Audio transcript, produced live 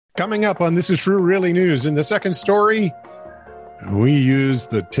Coming up on This Is True Really News, in the second story, we use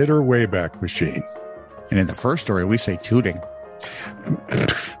the Titter Wayback Machine. And in the first story, we say tooting.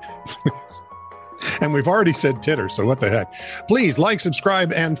 And we've already said titter, so what the heck. Please like,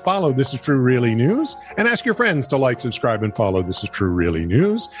 subscribe, and follow This Is True Really News. And ask your friends to like, subscribe, and follow This Is True Really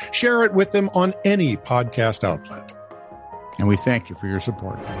News. Share it with them on any podcast outlet. And we thank you for your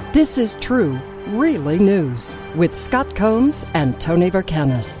support. This is True Really News with Scott Combs and Tony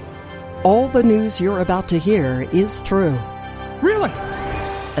Vercanis. All the news you're about to hear is true. Really?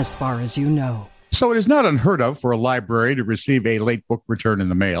 As far as you know. So it is not unheard of for a library to receive a late book return in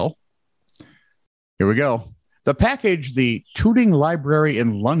the mail. Here we go. The package the Tooting Library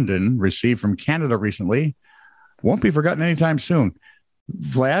in London received from Canada recently won't be forgotten anytime soon.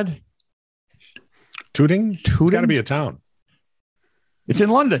 Vlad? Tooting? It's got to be a town. It's in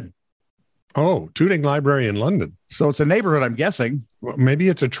London. Oh, Tooting Library in London. So it's a neighborhood, I'm guessing. Well, maybe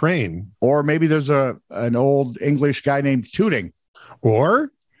it's a train. Or maybe there's an old English guy named Tooting.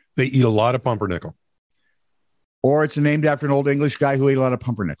 Or they eat a lot of pumpernickel. Or it's named after an old English guy who ate a lot of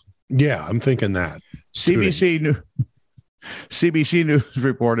pumpernickel. Yeah, I'm thinking that. CBC News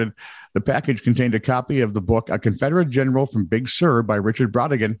reported the package contained a copy of the book, A Confederate General from Big Sur by Richard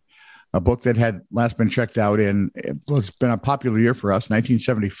Brautigan, a book that had last been checked out it's been a popular year for us,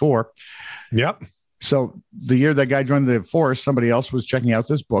 1974. Yep. So the year that guy joined the force, somebody else was checking out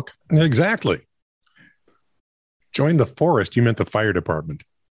this book. Exactly. Join the forest. You meant the fire department.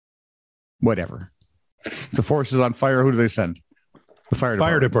 Whatever. The forest is on fire. Who do they send? The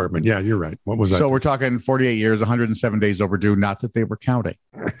fire department. Yeah, you're right. What was that? So we're talking 48 years, 107 days overdue. Not that they were counting.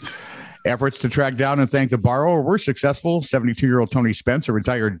 Efforts to track down and thank the borrower were successful. 72-year-old Tony Spence, a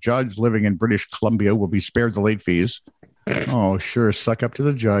retired judge living in British Columbia, will be spared the late fees. Oh, sure. Suck up to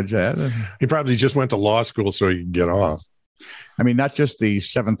the judge. He probably just went to law school so he could get off. I mean, not just the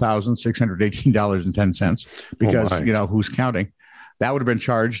 $7,618.10, because, who's counting? That would have been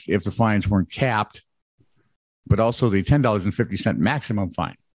charged if the fines weren't capped, but also the $10.50 maximum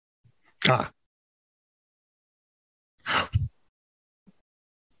fine.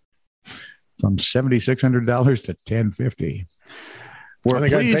 From $7,600 to $10.50. I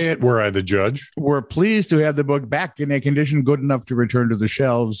think I'd pay it were I the judge. We're pleased to have the book back in a condition good enough to return to the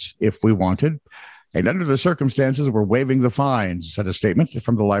shelves if we wanted. And under the circumstances, we're waiving the fines, said a statement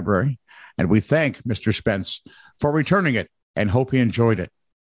from the library. And we thank Mr. Spence for returning it and hope he enjoyed it.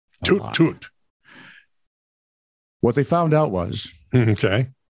 Toot, toot. What they found out was the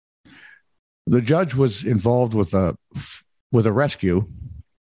judge was involved with a rescue.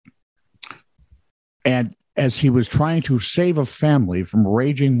 And as he was trying to save a family from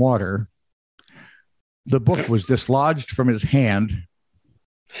raging water, the book was dislodged from his hand.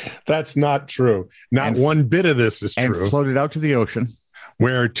 That's not true. Not one bit of this is true. And floated out to the ocean.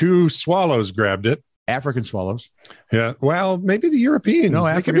 Where two swallows grabbed it. African swallows. Yeah. Well, maybe the Europeans. No,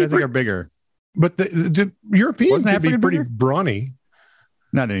 African I think are bigger. But the Europeans could be pretty bigger? brawny.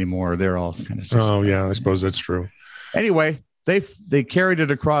 Not anymore. They're all kind of... Oh, yeah. I suppose that's true. Anyway, they carried it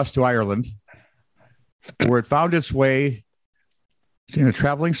across to Ireland, where it found its way in a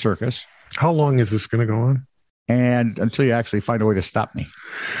traveling circus. How long is this going to go on? And until you actually find a way to stop me.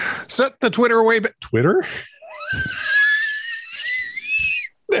 Set the Twitter way back. Twitter?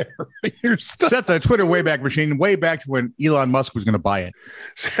 There. Set the Twitter Wayback Machine way back to when Elon Musk was going to buy it.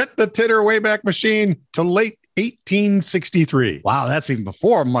 Set the Titter Wayback Machine to late 1863. Wow, that's even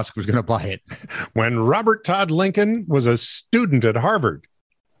before Musk was going to buy it. When Robert Todd Lincoln was a student at Harvard.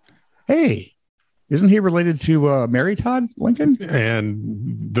 Hey, isn't he related to Mary Todd Lincoln?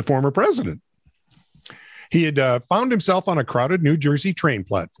 And the former president. He had found himself on a crowded New Jersey train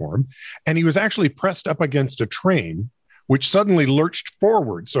platform, and he was actually pressed up against a train, which suddenly lurched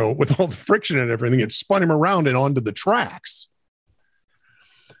forward. So with all the friction and everything, it spun him around and onto the tracks.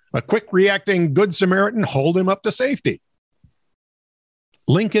 A quick reacting Good Samaritan hauled him up to safety.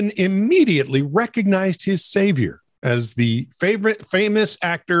 Lincoln immediately recognized his savior as the famous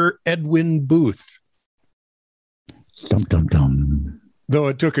actor Edwin Booth. Dum, dum, dum. Though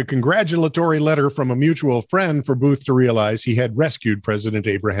it took a congratulatory letter from a mutual friend for Booth to realize he had rescued President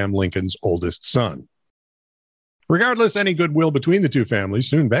Abraham Lincoln's oldest son. Regardless, any goodwill between the two families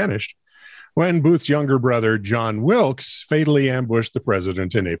soon vanished when Booth's younger brother, John Wilkes, fatally ambushed the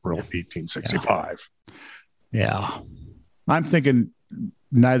president in April 1865. Yeah. I'm thinking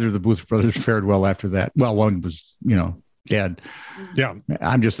neither of the Booth brothers fared well after that. Well, one was, dead. Yeah.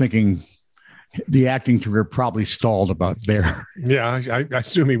 I'm just thinking the acting career probably stalled about there. Yeah, I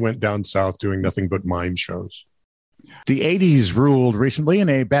assume he went down south doing nothing but mime shows. The 80s ruled recently in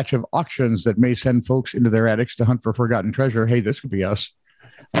a batch of auctions that may send folks into their attics to hunt for forgotten treasure. Hey, this could be us.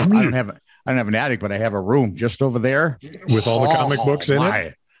 I don't have an attic, but I have a room just over there with all the comic books in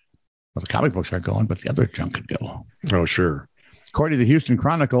it. Well, the comic books aren't going, but the other junk could go. Oh, sure. According to the Houston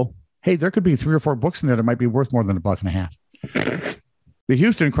Chronicle, hey, there could be 3 or 4 books in there that might be worth more than $1.50. The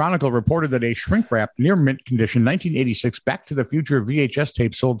Houston Chronicle reported that a shrink-wrapped, near mint condition 1986 Back to the Future VHS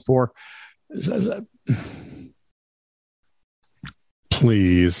tape sold for.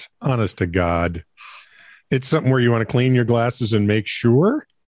 Please, honest to God, it's something where you want to clean your glasses and make sure.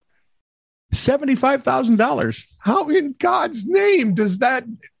 $75,000. How in God's name does that?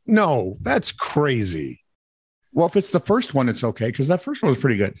 No, that's crazy. Well, if it's the first one, it's okay because that first one was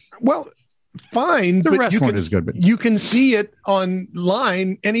pretty good. Well, fine. The rest one is good, but you can see it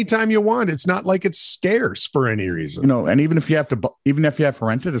online anytime you want. It's not like it's scarce for any reason. You know, and even if you have to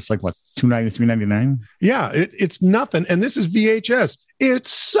rent it, it's like what, $2.90, $3.99? Yeah, it's nothing. And this is VHS. It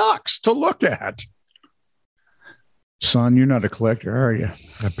sucks to look at. Son, you're not a collector, are you?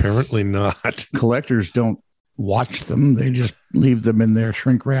 Apparently not. Collectors don't watch them. They just leave them in their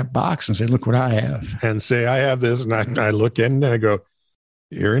shrink wrap box and say, look what I have. And say, I have this. And I look in and I go,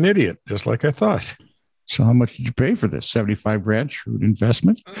 you're an idiot, just like I thought. So how much did you pay for this? $75,000, shrewd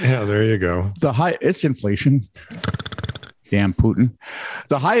investment. Yeah, there you go. It's inflation. Damn Putin.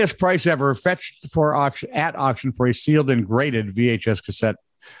 The highest price ever fetched at auction for a sealed and graded VHS cassette.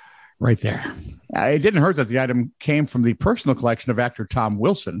 Right there. It didn't hurt that the item came from the personal collection of actor Tom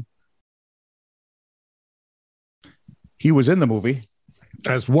Wilson. He was in the movie.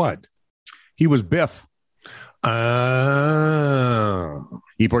 As what? He was Biff. Oh.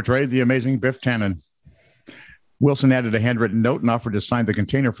 He portrayed the amazing Biff Tannen. Wilson added a handwritten note and offered to sign the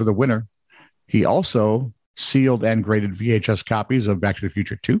container for the winner. He also sealed and graded VHS copies of Back to the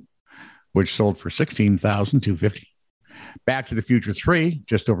Future 2, which sold for $16,250. Back to the Future 3,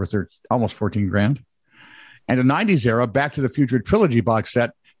 just over almost $14,000. And a 90s era Back to the Future trilogy box set,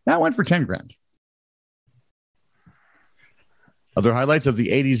 that went for $10,000. Other highlights of the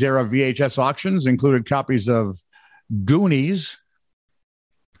 80s era VHS auctions included copies of Goonies,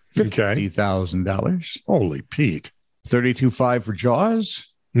 $50,000. Holy Pete. $32,500 for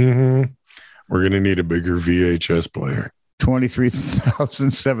Jaws. Mm-hmm. We're going to need a bigger VHS player.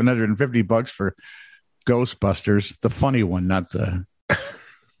 $23,750 for Ghostbusters, the funny one, not the.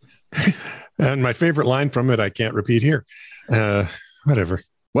 And my favorite line from it, I can't repeat here. Whatever.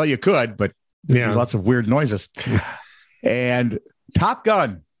 Well, you could, but there's lots of weird noises. And Top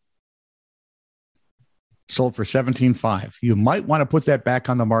Gun sold for $17,500. You might want to put that back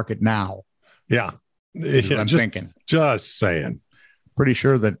on the market now. Yeah. I'm thinking. Just saying. Pretty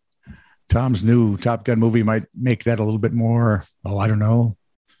sure that Tom's new Top Gun movie might make that a little bit more, I don't know,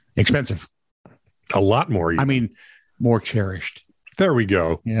 expensive. A lot more. I mean, more cherished. There we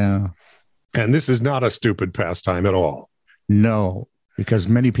go. Yeah. And this is not a stupid pastime at all. No, because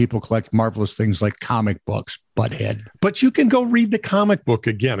many people collect marvelous things like comic books, butthead. But you can go read the comic book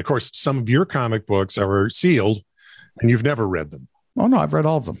again. Of course, some of your comic books are sealed and you've never read them. Oh, no, I've read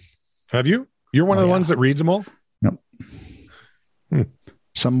all of them. Have you? You're one of the ones that reads them all? Nope.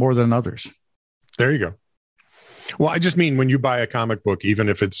 Some more than others. There you go. Well, I just mean when you buy a comic book, even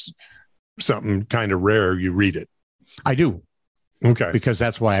if it's something kind of rare, you read it. I do. Okay. Because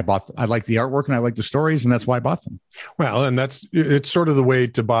that's why I bought. I like the artwork and I like the stories, and that's why I bought them. Well, and it's sort of the way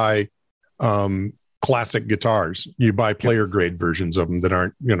to buy classic guitars. You buy player grade versions of them that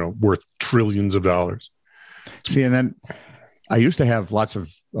aren't, worth trillions of dollars. See, and then I used to have lots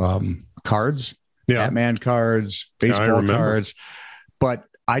of cards, Batman cards, baseball cards, but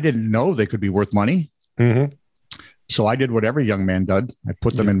I didn't know they could be worth money. Mm-hmm. So I did what every young man did. I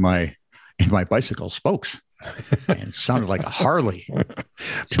put them in my bicycle spokes. And it sounded like a Harley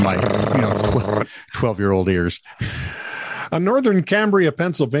to my 12-year-old ears. A northern Cambria,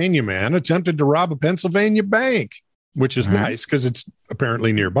 Pennsylvania man attempted to rob a Pennsylvania bank, which is nice because it's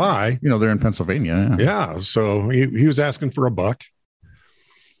apparently nearby. They're in Pennsylvania. Yeah. So he was asking for $1.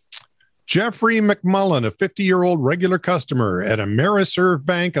 Jeffrey McMullen, a 50-year-old regular customer at Ameriserve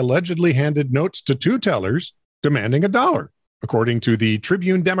Bank, allegedly handed notes to 2 tellers demanding $1, according to the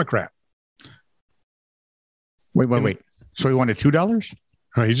Tribune Democrat. Wait. So he wanted $2?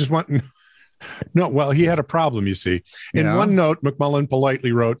 He just wanted... No, well, he had a problem, you see. In one note, McMullen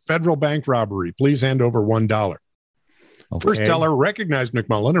politely wrote, "Federal bank robbery. Please hand over $1. Okay. First teller recognized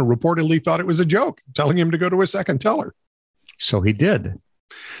McMullen and reportedly thought it was a joke, telling him to go to a second teller. So he did.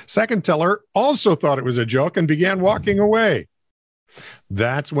 Second teller also thought it was a joke and began walking away.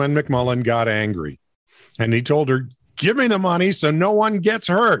 That's when McMullen got angry. And he told her, "Give me the money so no one gets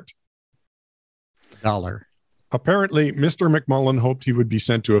hurt." $1. Apparently, Mr. McMullen hoped he would be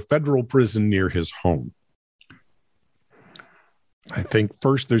sent to a federal prison near his home. I think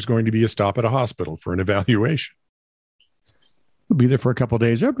first there's going to be a stop at a hospital for an evaluation. We'll be there for a couple of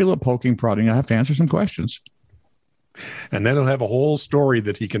days. There'll be a little poking, prodding. I'll have to answer some questions. And then he'll have a whole story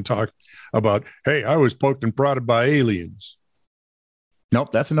that he can talk about. Hey, I was poked and prodded by aliens.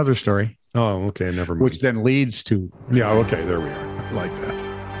 Nope, that's another story. Oh, okay, never mind. Which then leads to... Yeah, okay, there we are. I like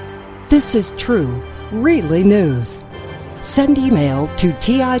that. This is true, really news. Send email to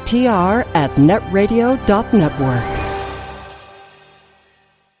TITR@netradio.network.